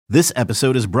This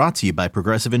episode is brought to you by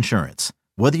Progressive Insurance.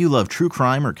 Whether you love true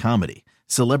crime or comedy,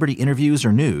 celebrity interviews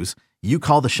or news, you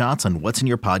call the shots on what's in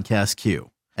your podcast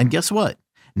queue. And guess what?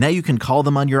 Now you can call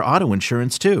them on your auto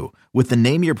insurance too with the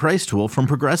Name Your Price tool from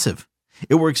Progressive.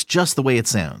 It works just the way it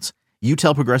sounds. You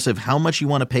tell Progressive how much you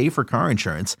want to pay for car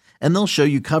insurance, and they'll show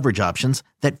you coverage options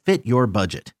that fit your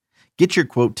budget. Get your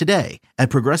quote today at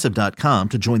Progressive.com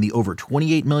to join the over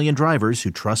 28 million drivers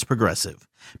who trust Progressive.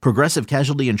 Progressive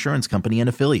Casualty Insurance Company and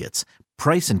Affiliates.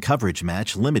 Price and coverage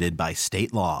match limited by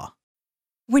state law.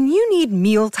 When you need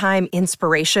mealtime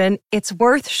inspiration, it's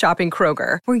worth shopping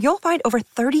Kroger, where you'll find over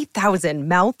 30,000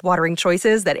 mouth-watering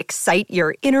choices that excite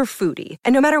your inner foodie.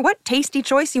 And no matter what tasty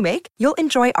choice you make, you'll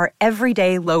enjoy our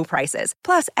everyday low prices,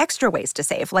 plus extra ways to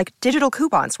save, like digital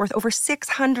coupons worth over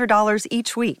 $600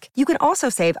 each week. You can also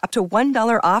save up to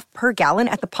 $1 off per gallon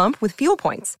at the pump with fuel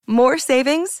points. More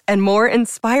savings and more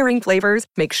inspiring flavors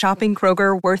make shopping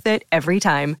Kroger worth it every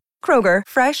time. Kroger,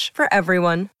 fresh for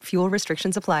everyone. Fuel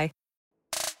restrictions apply.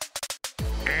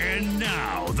 And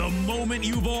now, the moment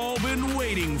you've all been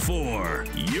waiting for.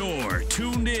 You're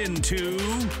tuned in to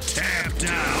Tapped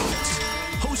Out.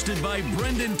 Hosted by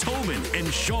Brendan Tobin and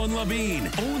Sean Levine,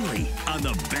 only on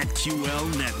the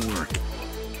BetQL Network.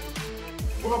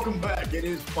 Welcome back. It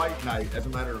is fight night. As a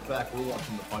matter of fact, we're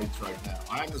watching the fights right now.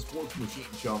 I'm the sports machine,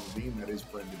 Sean Levine. That is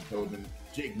Brendan Tobin.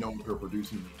 Jake Nomaker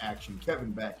producing the action.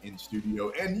 Kevin back in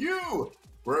studio. And you,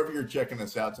 wherever you're checking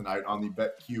us out tonight on the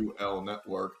BetQL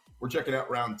Network. We're checking out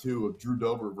round two of Drew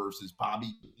Dober versus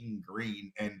Bobby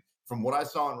Green. And from what I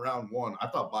saw in round one, I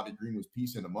thought Bobby Green was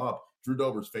piecing him up. Drew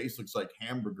Dober's face looks like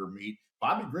hamburger meat.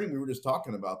 Bobby Green, we were just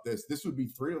talking about this. This would be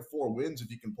 3 or 4 wins if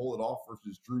you can pull it off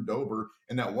versus Drew Dober.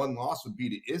 And that one loss would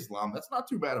be to Islam. That's not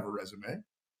too bad of a resume.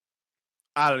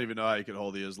 I don't even know how you could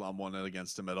hold the Islam one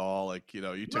against him at all. Like, you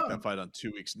know, you took that fight on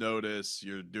 2 weeks' notice.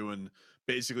 You're doing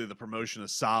basically the promotion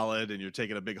of solid, and you're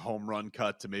taking a big home run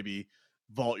cut to maybe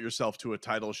vault yourself to a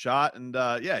title shot. And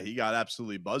yeah, he got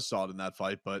absolutely buzzsawed in that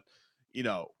fight, but you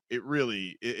know,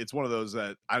 it's one of those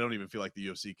that I don't even feel like the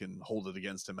UFC can hold it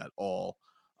against him at all.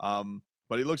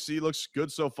 But he looks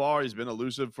good so far. He's been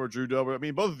elusive for Drew Dober. I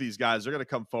mean, both of these guys are going to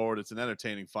come forward. It's an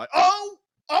entertaining fight. Oh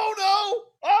no,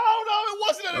 it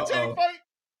wasn't an entertaining fight.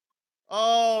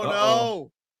 Oh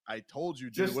no. I told you,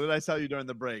 dude. What did I tell you during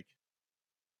the break?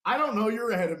 I don't know.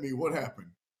 You're ahead of me. What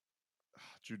happened?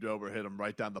 Drew Dober hit him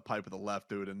right down the pipe with the left,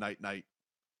 dude, and night.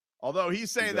 Although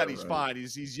he's saying that he's fine.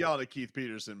 He's yelling at Keith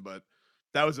Peterson, but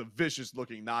that was a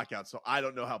vicious-looking knockout. So I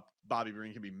don't know how Bobby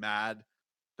Green can be mad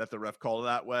that the ref called it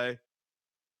that way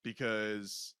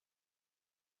because,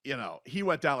 you know, he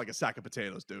went down like a sack of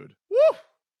potatoes, dude. Woo!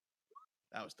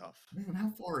 That was tough. Man,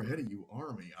 how far ahead of you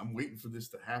are me? I'm waiting for this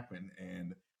to happen,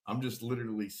 and I'm just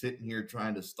literally sitting here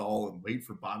trying to stall and wait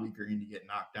for Bobby Green to get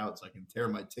knocked out so I can tear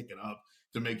my ticket up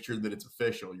to make sure that it's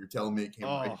official. You're telling me it came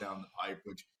right down the pipe,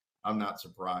 which I'm not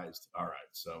surprised. All right,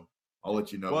 so I'll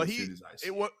let you know as soon as I see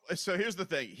it. So here's the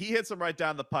thing. He hits him right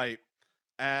down the pipe,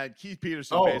 and Keith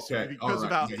Peterson basically, because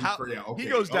of how he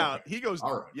goes down. He goes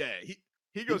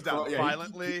down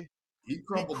violently. He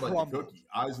crumbled like a cookie,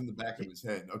 eyes in the back of his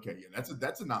head. Okay, yeah, that's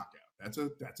a knockout. That's a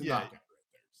knockout right there.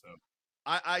 So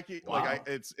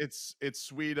it's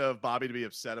sweet of Bobby to be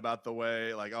upset about the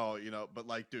way, like, oh, you know, but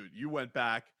like, dude, you went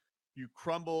back, you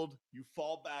crumbled, you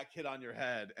fall back, hit on your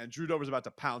head, and Drew Dober's about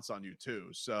to pounce on you too.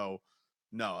 So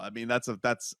no, I mean,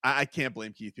 I can't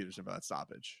blame Keith Peterson for that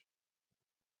stoppage.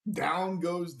 Down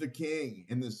goes the king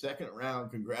in the second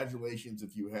round. Congratulations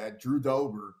if you had Drew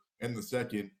Dober in the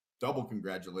second. Double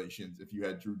congratulations if you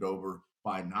had Drew Dober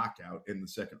by knockout in the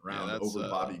second round over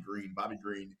Bobby Green. Bobby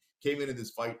Green came into this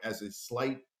fight as a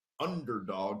slight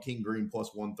underdog. King Green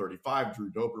plus 135, Drew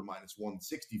Dober minus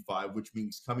 165, which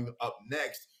means coming up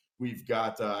next, we've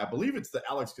got, I believe it's the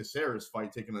Alex Caceres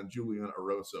fight taking on Julian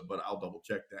Erosa, but I'll double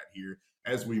check that here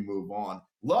as we move on.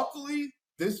 Luckily,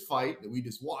 this fight that we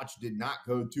just watched did not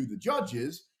go to the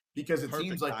judges because it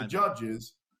seems like the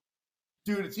judges,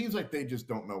 dude, it seems like they just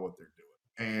don't know what they're doing.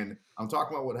 And I'm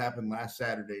talking about what happened last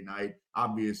Saturday night.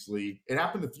 Obviously, it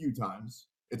happened a few times.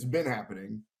 It's been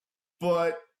happening.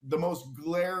 But the most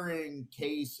glaring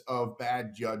case of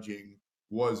bad judging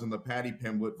was in the Paddy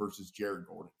Pimblett versus Jared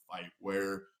Gordon fight,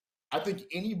 where I think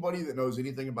anybody that knows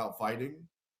anything about fighting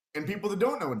and people that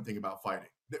don't know anything about fighting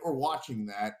that were watching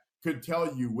that could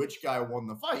tell you which guy won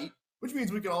the fight, which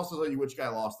means we can also tell you which guy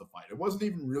lost the fight. It wasn't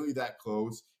even really that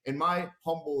close. In my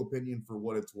humble opinion, for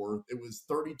what it's worth, it was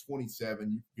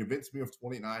 30-27. You convinced me of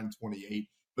 29-28,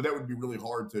 but that would be really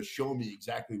hard to show me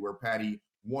exactly where Paddy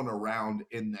won a round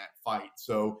in that fight.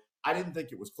 So I didn't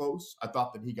think it was close. I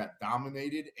thought that he got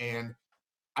dominated. And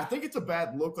I think it's a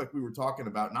bad look, like we were talking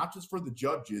about, not just for the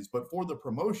judges, but for the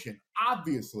promotion.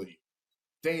 Obviously,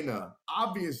 Dana,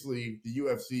 obviously, the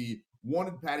UFC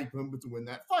wanted Paddy Pimblett to win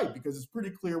that fight because it's pretty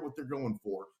clear what they're going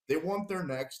for. They want their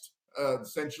next,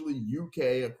 essentially,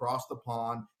 UK across the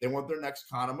pond. They want their next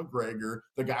Conor McGregor,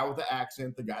 the guy with the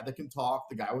accent, the guy that can talk,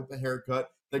 the guy with the haircut,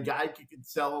 the guy who can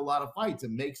sell a lot of fights.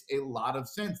 It makes a lot of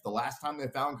sense. The last time they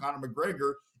found Conor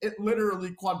McGregor, it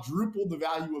literally quadrupled the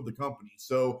value of the company.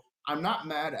 So I'm not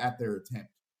mad at their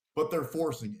attempt, but they're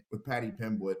forcing it with Paddy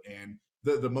Pimblett. And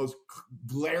the most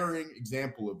glaring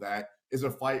example of that is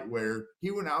a fight where he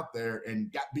went out there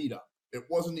and got beat up. It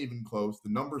wasn't even close.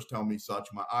 The numbers tell me such.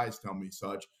 My eyes tell me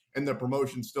such. And the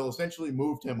promotion still essentially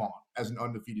moved him on as an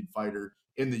undefeated fighter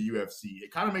in the UFC.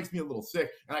 It kind of makes me a little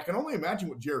sick. And I can only imagine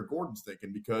what Jared Gordon's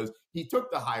thinking, because he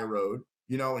took the high road,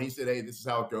 and he said, hey, this is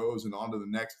how it goes and on to the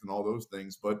next and all those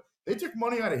things. But they took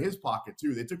money out of his pocket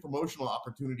too. They took promotional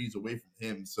opportunities away from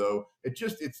him. So it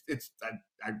just,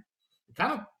 I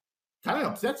kind of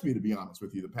upsets me, to be honest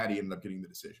with you, that Paddy ended up getting the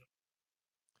decision.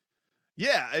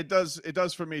 Yeah, it does. It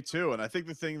does for me too. And I think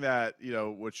the thing that,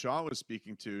 what Sean was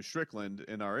speaking to Strickland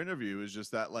in our interview is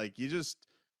just that, like,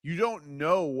 you don't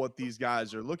know what these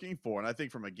guys are looking for. And I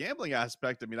think from a gambling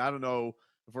aspect, I mean, I don't know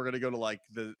if we're going to go to like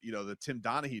the Tim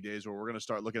Donaghy days where we're going to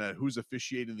start looking at who's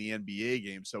officiating the NBA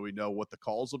game so we know what the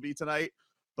calls will be tonight.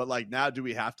 But like, now do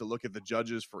we have to look at the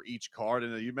judges for each card?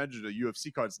 And you mentioned a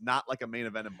UFC card. It's not like a main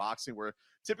event in boxing where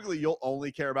typically you'll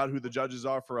only care about who the judges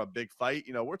are for a big fight.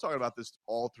 We're talking about this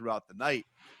all throughout the night,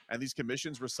 and these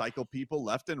commissions recycle people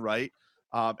left and right.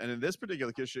 And in this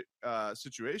particular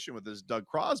situation with this Doug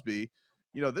Crosby,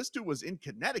 this dude was in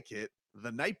Connecticut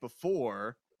the night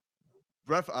before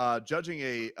judging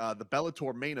the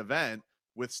Bellator main event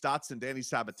with Stotts and Danny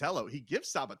Sabatello. He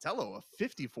gives Sabatello a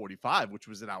 50-45, which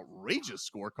was an outrageous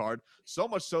scorecard, so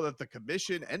much so that the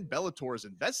commission and Bellator is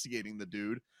investigating the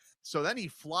dude. So then he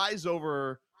flies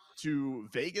over to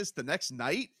Vegas the next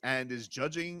night and is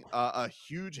judging a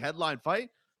huge headline fight.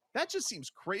 That just seems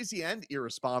crazy and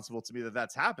irresponsible to me that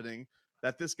that's happening,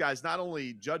 that this guy's not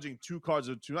only judging two cards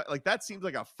of two, like that seems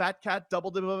like a fat cat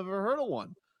double dip if I've ever heard of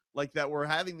one. Like that we're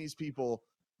having these people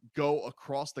go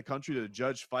across the country to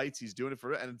judge fights. He's doing it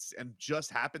for and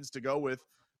just happens to go with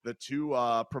the two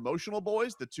promotional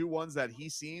boys, the two ones that he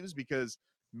seems, because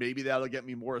maybe that'll get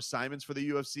me more assignments for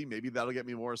the UFC. Maybe that'll get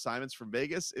me more assignments from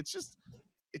Vegas. It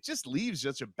just leaves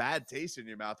such a bad taste in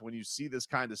your mouth when you see this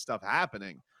kind of stuff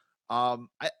happening.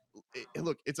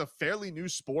 Look, it's a fairly new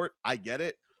sport. I get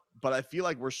it, but I feel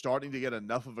like we're starting to get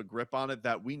enough of a grip on it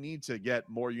that we need to get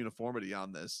more uniformity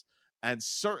on this. And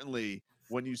certainly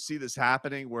when you see this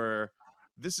happening, where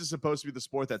this is supposed to be the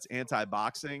sport that's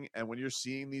anti-boxing, and when you're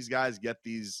seeing these guys get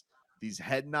these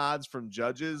head nods from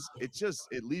judges,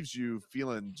 it leaves you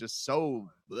feeling just so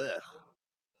bleh.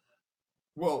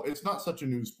 Well, it's not such a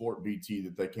new sport, BT,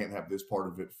 that they can't have this part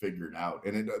of it figured out.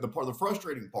 And the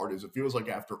frustrating part is it feels like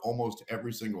after almost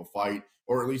every single fight,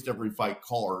 or at least every fight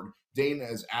card, Dana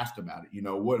is asked about it.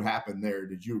 What happened there?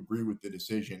 Did you agree with the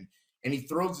decision? And he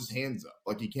throws his hands up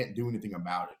like he can't do anything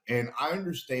about it. And I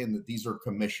understand that these are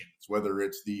commissions, whether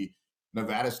it's the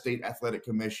Nevada State Athletic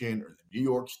Commission or the New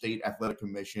York State Athletic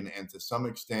Commission, and to some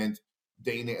extent,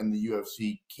 Dana and the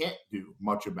UFC can't do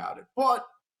much about it. But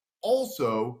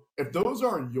also, if those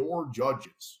are your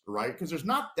judges, right? Because there's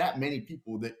not that many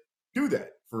people that do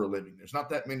that for a living. There's not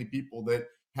that many people that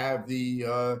have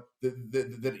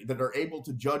that are able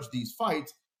to judge these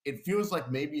fights. It feels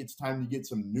like maybe it's time to get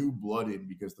some new blood in,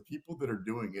 because the people that are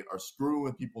doing it are screwing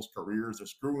with people's careers. They're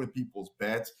screwing with people's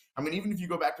bets. I mean, even if you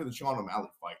go back to the Sean O'Malley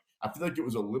fight, I feel like it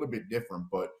was a little bit different.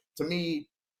 But to me,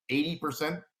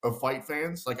 80% of fight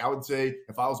fans, like I would say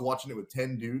if I was watching it with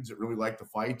 10 dudes that really liked the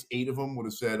fight, 8 of them would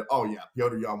have said, oh yeah,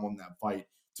 Petr Yan won that fight.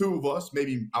 2 of us,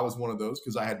 maybe I was one of those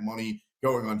because I had money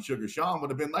going on Sugar Sean, would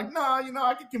have been like, nah,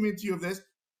 I could convince you of this.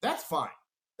 That's fine.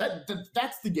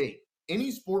 That's the game.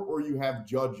 Any sport where you have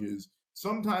judges,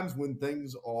 sometimes when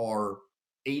things are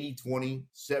 80-20,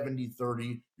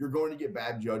 70-30, you're going to get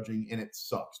bad judging, and it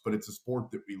sucks, but it's a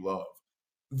sport that we love.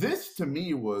 This to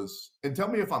me was, and tell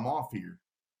me if I'm off here,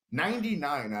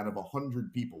 99 out of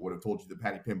 100 people would have told you that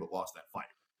Paddy Pimblett lost that fight,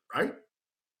 right?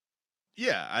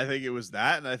 Yeah, I think it was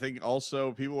that, and I think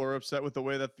also people were upset with the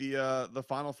way that the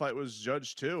final fight was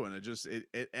judged too, and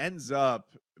it ends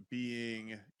up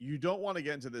being, you don't want to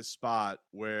get into this spot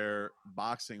where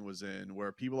boxing was in,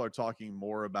 where people are talking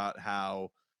more about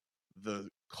how the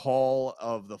call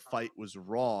of the fight was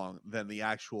wrong than the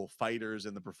actual fighters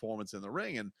and the performance in the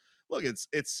ring. And look,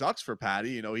 it sucks for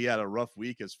Paddy. He had a rough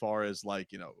week as far as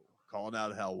calling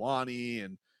out Helwani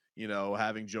and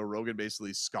having Joe Rogan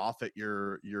basically scoff at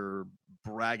your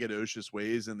braggadocious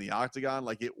ways in the octagon.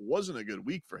 Like, it wasn't a good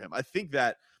week for him. I think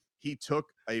that he took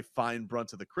a fine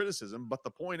brunt of the criticism, but the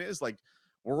point is, like,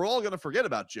 we're all going to forget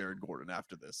about Jared Gordon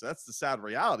after this. That's the sad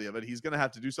reality of it. He's going to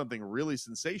have to do something really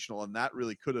sensational, and that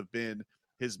really could have been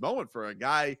his moment for a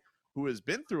guy who has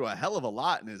been through a hell of a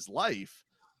lot in his life.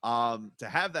 To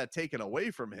have that taken away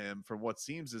from him from what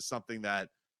seems is something that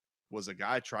was a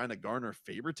guy trying to garner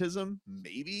favoritism,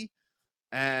 maybe,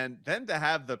 and then to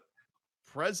have the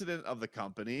president of the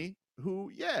company who,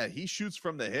 yeah, he shoots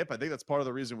from the hip. I think that's part of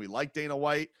the reason we like Dana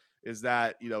White, is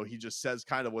that, he just says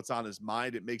kind of what's on his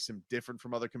mind. It makes him different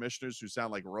from other commissioners who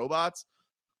sound like robots.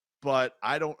 But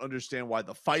I don't understand why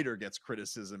the fighter gets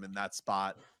criticism in that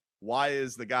spot. Why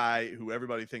is the guy who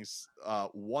everybody thinks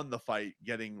won the fight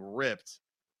getting ripped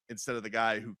instead of the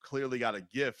guy who clearly got a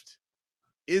gift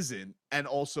isn't, and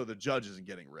also the judge isn't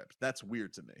getting ripped? That's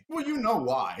weird to me. Well, you know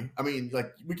why. I mean,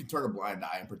 like, we can turn a blind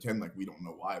eye and pretend like we don't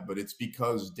know why, but it's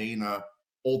because Dana,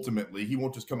 ultimately, he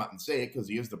won't just come out and say it because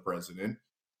he is the president.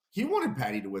 He wanted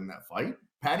Patty to win that fight.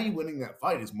 Patty winning that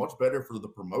fight is much better for the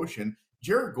promotion.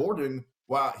 Jared Gordon,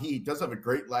 while he does have a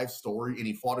great life story and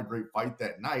he fought a great fight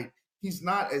that night, he's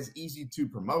not as easy to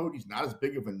promote. He's not as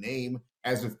big of a name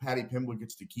as if Paddy Pimblett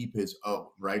gets to keep his own,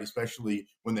 right? Especially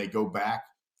when they go back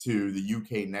to the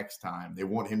UK next time. They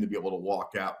want him to be able to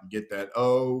walk out and get that,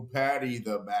 oh, Patty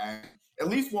the bag, at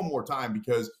least one more time,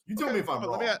 because you tell me if I'm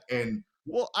wrong.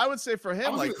 Well, I would say for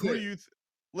him, like, who do you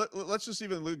let's just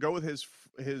even go with his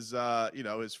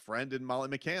friend in Molly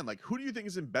McCann. Like, who do you think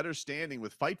is in better standing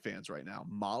with fight fans right now,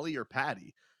 Molly or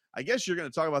Patty? I guess you're going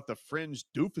to talk about the fringe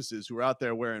doofuses who are out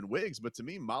there wearing wigs, but to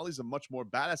me, Molly's a much more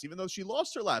badass, even though she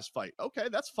lost her last fight. Okay,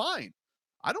 that's fine.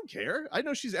 I don't care. I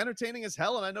know she's entertaining as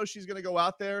hell, and I know she's going to go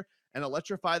out there and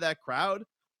electrify that crowd.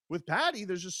 With Patty,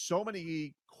 there's just so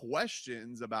many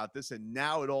questions about this, and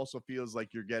now it also feels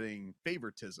like you're getting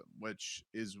favoritism, which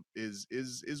is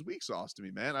weak sauce to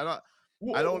me, man.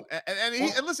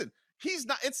 And listen,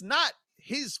 it's not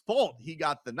his fault he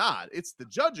got the nod. It's the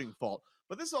judging fault.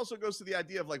 But this also goes to the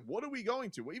idea of, like, what are we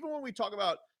going to? Well, even when we talk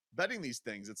about betting these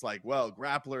things, it's like, well,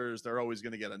 grapplers, they're always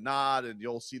going to get a nod, and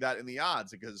you'll see that in the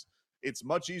odds because it's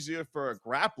much easier for a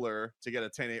grappler to get a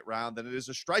 10-8 round than it is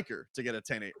a striker to get a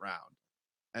 10-8 round.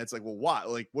 And it's like, well, why?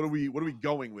 Like, what are we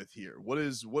going with here?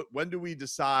 When do we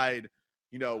decide,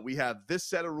 we have this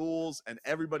set of rules and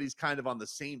everybody's kind of on the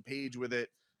same page with it,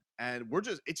 and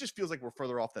it just feels like we're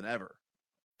further off than ever.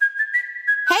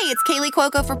 Hey, it's Kaylee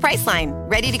Cuoco for Priceline.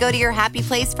 Ready to go to your happy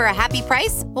place for a happy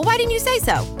price? Well, why didn't you say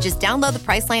so? Just download the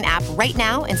Priceline app right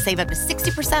now and save up to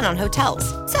 60% on hotels.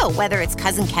 So whether it's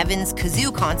Cousin Kevin's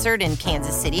Kazoo Concert in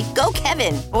Kansas City, go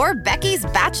Kevin, or Becky's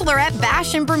Bachelorette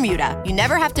Bash in Bermuda, you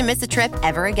never have to miss a trip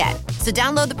ever again. So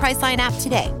download the Priceline app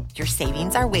today. Your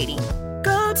savings are waiting.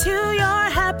 Go to your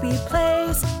happy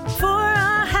place for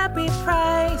a happy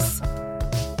price.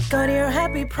 Go to your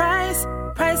happy price,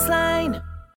 Priceline.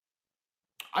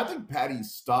 I think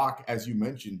Patty's stock, as you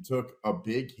mentioned, took a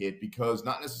big hit because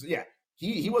not necessarily,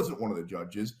 he wasn't one of the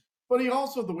judges, but he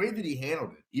also, the way that he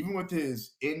handled it, even with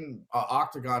his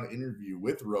octagon interview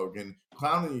with Rogan,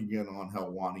 clowning again on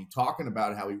Helwani, talking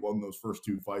about how he won those first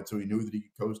two fights, so he knew that he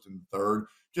could coast in the third,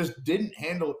 just didn't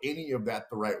handle any of that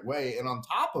the right way. And on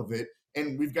top of it,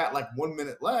 and we've got like 1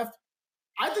 minute left,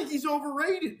 I think he's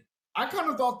overrated. I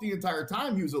kind of thought the entire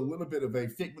time he was a little bit of a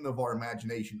figment of our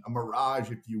imagination, a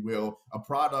mirage, if you will, a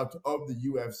product of the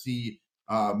UFC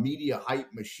media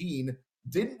hype machine.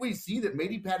 Didn't we see that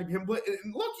maybe Paddy Pimblett,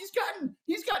 and look, he's gotten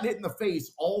hit in the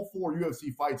face all 4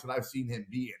 UFC fights that I've seen him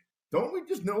be in. Don't we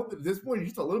just know that at this point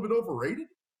he's just a little bit overrated?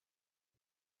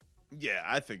 Yeah,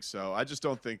 I think so. I just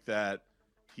don't think that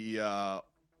he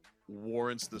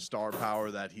warrants the star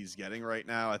power that he's getting right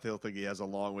now. I still think he has a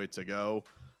long way to go.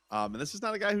 And this is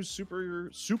not a guy who's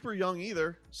super young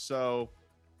either. So,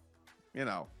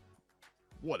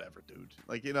 whatever, dude.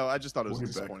 Like, I just thought it was a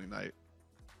disappointing night.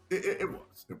 It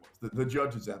was. The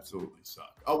judges absolutely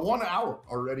suck. 1 hour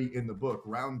already in the book.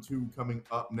 Round 2 coming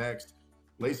up next.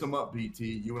 Lace them up,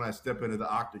 BT. You and I step into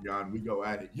the octagon. We go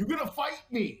at it. You gonna fight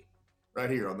me? Right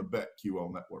here on the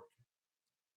BetQL Network.